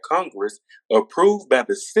done by Congress, approved by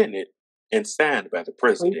the Senate, and signed by the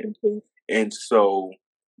president. And so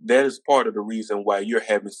that is part of the reason why you're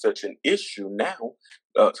having such an issue now,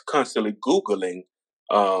 constantly Googling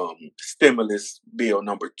stimulus bill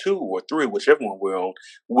number 2 or 3, whichever one we're on,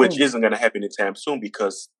 which isn't going to happen anytime soon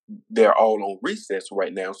because they're all on recess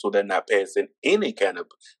right now. So they're not passing any kind of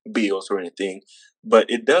bills or anything. But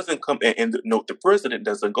it doesn't come, and note, the president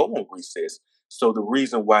doesn't go on recess. So the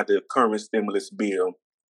reason why the current stimulus bill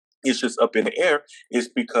is just up in the air is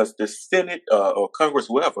because the Senate or Congress,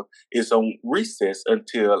 whoever, is on recess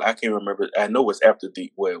until, I can't remember. I know it's after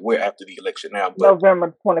we're after the election now, but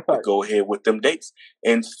November 21st. go ahead with them dates.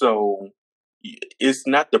 And so it's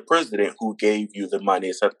not the president who gave you the money.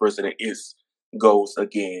 It's not the president. Goes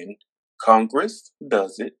again. Congress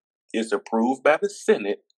does it. It's approved by the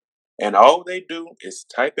Senate. And all they do is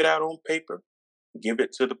type it out on paper, give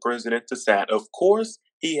it to the president to sign. Of course,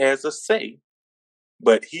 he has a say,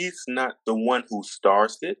 but he's not the one who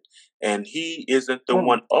starts it, and he isn't the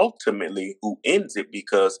one ultimately who ends it,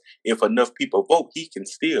 because if enough people vote, he can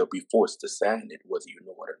still be forced to sign it, whether you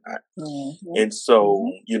know it or not. And so,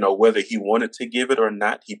 whether he wanted to give it or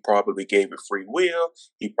not, he probably gave it free will.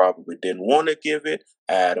 He probably didn't want to give it.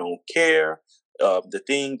 I don't care. The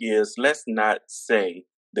thing is, let's not say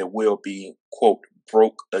that we'll be, quote,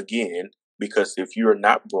 broke again, because if you're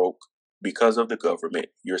not broke because of the government,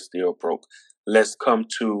 you're still broke. Let's come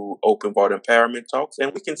to open bar empowerment talks,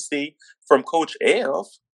 and we can see from Coach F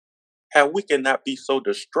how we cannot be so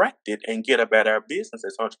distracted and get about our business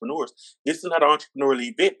as entrepreneurs. This is not an entrepreneurial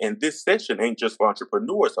event, and this session ain't just for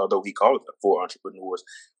entrepreneurs, although he calls it for entrepreneurs.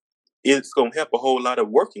 It's going to help a whole lot of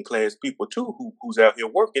working class people too, who's out here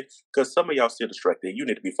working, because some of y'all still distracted. You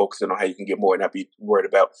need to be focusing on how you can get more and not be worried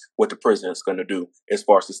about what the president's going to do as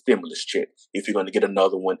far as the stimulus check, if you're going to get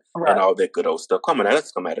another one, and all that good old stuff. Come on, now,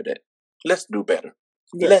 let's come out of that. Let's do better.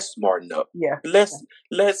 Let's smarten up.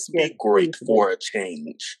 Let's be great for a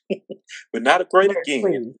change. But not a great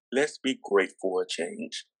again. Let's be great for a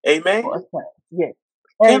change. Amen? Yes.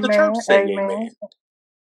 Can the church say amen?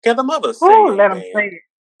 Can the mother say amen? Let them say it.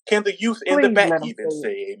 Can the youth in the back even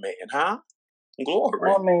say amen? Huh?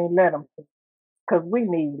 Glory. I mean, let them say it. Because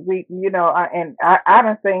I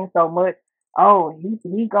done seen so much. Oh,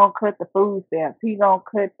 he gonna cut the food stamps. He gonna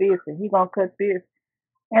cut this and he gonna cut this.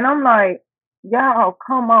 And I'm like, y'all,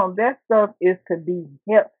 come on. That stuff is to be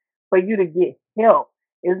help, for you to get help.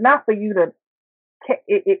 It's not for you to.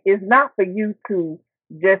 It's not for you to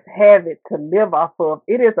just have it to live off of.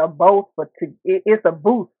 It is a boost it's a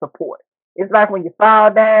boost support. It's like when you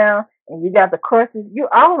fall down and you got the crutches. You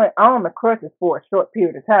only own the crutches for a short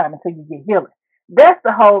period of time until you get healing. That's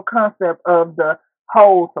the whole concept of the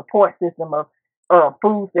whole support system of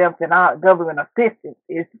food stamps and our government assistance,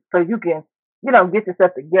 is so you can get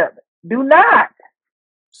yourself together. Do not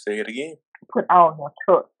say it again. Put all your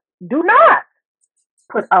trust. Do not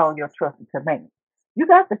put all your trust into man. You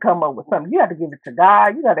got to come up with something. You got to give it to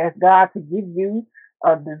God. You got to ask God to give you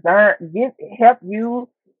a help you,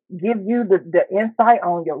 give you the insight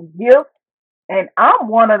on your gift. And I'm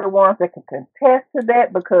one of the ones that can contest to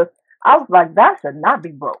that because I was like, that should not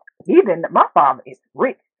be broke. He didn't. My father is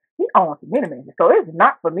rich. He owns many millions. So it's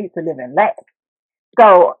not for me to live in lack.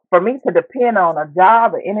 So for me to depend on a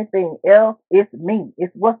job or anything else, it's me.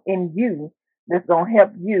 It's what's in you that's gonna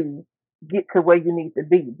help you get to where you need to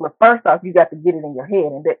be. But first off, you got to get it in your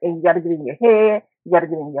head, and you got to get it in your head, you got to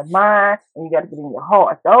get it in your mind, and you got to get it in your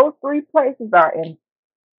heart. Those three places are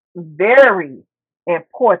very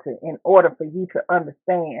important in order for you to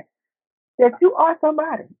understand that you are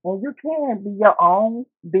somebody and you can be your own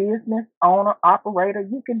business owner, operator.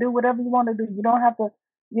 You can do whatever you want to do. You don't have to,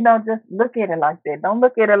 just look at it like that. Don't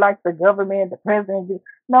look at it like the government, the president.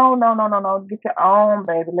 No, no, no, no, no. Get your own,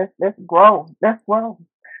 baby. Let's grow. Let's grow.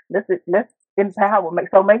 Let's empower. Make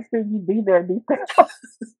sure you be there. Make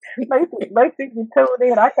sure you tune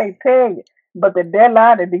in. I can't tell you. But the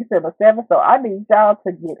deadline is December 7th, so I need y'all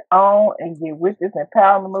to get on and get with this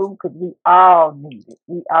empowerment movement because we all need it.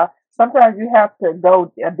 Sometimes you have to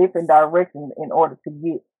go a different direction in order to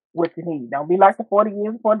get what you need. Don't be like the 40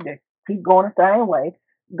 years before this. Keep going the same way.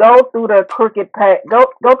 Go through the crooked path. Go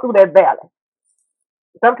through that valley.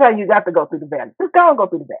 Sometimes you got to go through the valley. Just go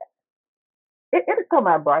through the valley. It'll come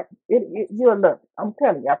out bright. You'll love it. I'm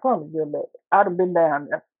telling you. I promise you'll love it. I'd have been down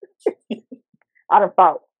there. I'd have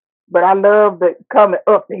fought. But I love the coming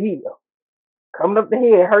up the hill. Coming up the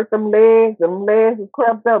hill, hurt them legs was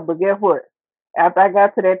cramped up. But guess what? After I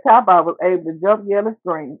got to that top, I was able to jump, yell, and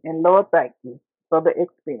scream. And Lord, thank you for the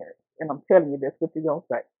experience. And I'm telling you, that's what you're going to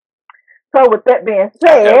say. So with that being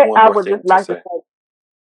said, I would just like to say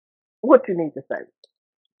what you need to say.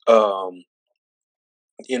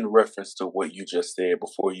 In reference to what you just said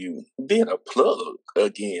before you did a plug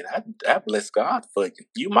again, I bless God for you.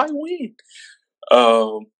 You might win.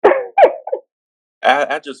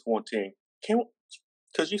 I just want to,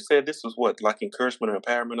 because you said this was what, like encouragement or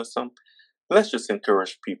empowerment or something? Let's just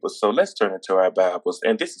encourage people. So let's turn into our Bibles.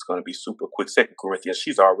 And this is going to be super quick. 2 Corinthians,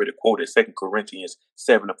 she's already quoted 2 Corinthians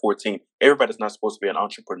 7-14. Everybody's not supposed to be an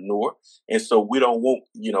entrepreneur. And so we don't want,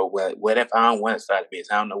 what if I don't want to side of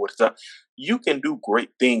business? I don't know what it's up. You can do great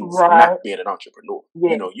things not being an entrepreneur.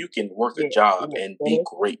 Yes. You can work a job and be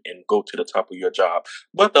great and go to the top of your job.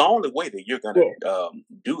 But the only way that you're going to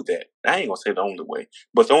do that, I ain't going to say the only way,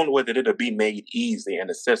 but the only way that it'll be made easy and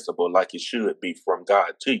accessible like it should be from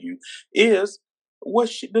God to you is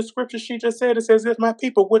the scripture she just said. It says, if my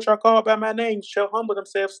people, which are called by my name, shall humble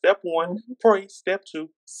themselves, step 1, pray, step 2,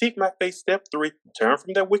 seek my face, step 3, turn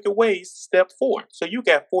from their wicked ways, step 4. So you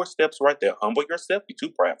got 4 steps right there. Humble yourself, be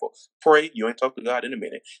too prideful. Pray, you ain't talk to God in a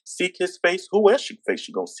minute. Seek his face, who else you face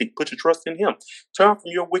you gonna seek? Put your trust in him. Turn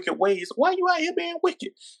from your wicked ways. Why you out here being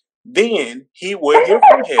wicked? Then he will hear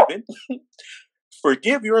from heaven,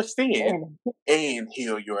 forgive your sin, and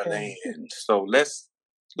heal your land. So let's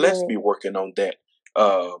be working on that.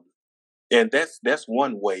 And that's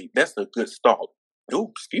one way. That's a good start.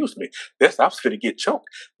 Oh, excuse me. I was going to get choked.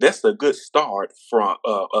 That's a good start from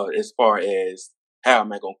as far as how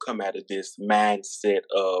am I going to come out of this mindset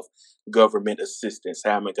of government assistance?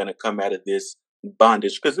 How am I going to come out of this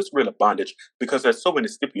bondage? Because it's really bondage because there's so many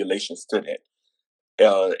stipulations to that.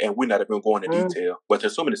 And we're not even going into detail, but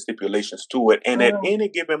there's so many stipulations to it. And at any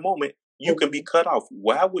given moment, you can be cut off.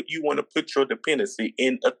 Why would you want to put your dependency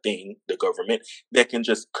in a thing, the government, that can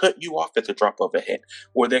just cut you off at the drop of a hat,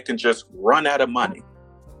 or that can just run out of money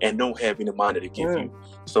and don't have any money to give you?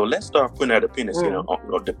 So let's start putting our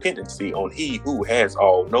dependency on he who has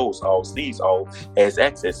all, knows all, sees all, has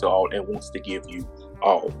access to all, and wants to give you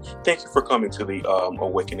all. Thank you for coming to the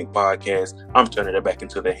Awakening Podcast. I'm turning it back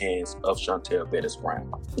into the hands of Chantel Bettis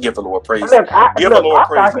Brown. Give the Lord praise. Give the Lord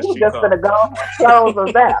praise. He was just going to go and close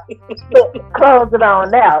us out. Close it on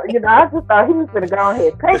now. I just thought he was going to go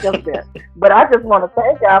ahead and take us there. But I just want to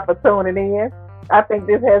thank y'all for tuning in. I think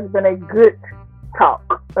this has been a good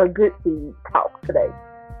talk, a good seed talk today.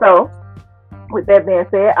 So, with that being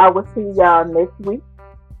said, I will see y'all next week.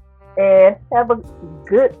 And have a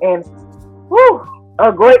good and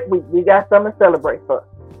a great week. We got something to celebrate for.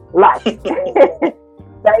 Life.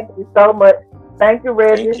 Thank you so much. Thank you,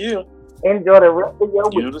 Reggie. Thank you. Enjoy the rest of your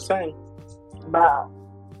week. You do the same. Bye.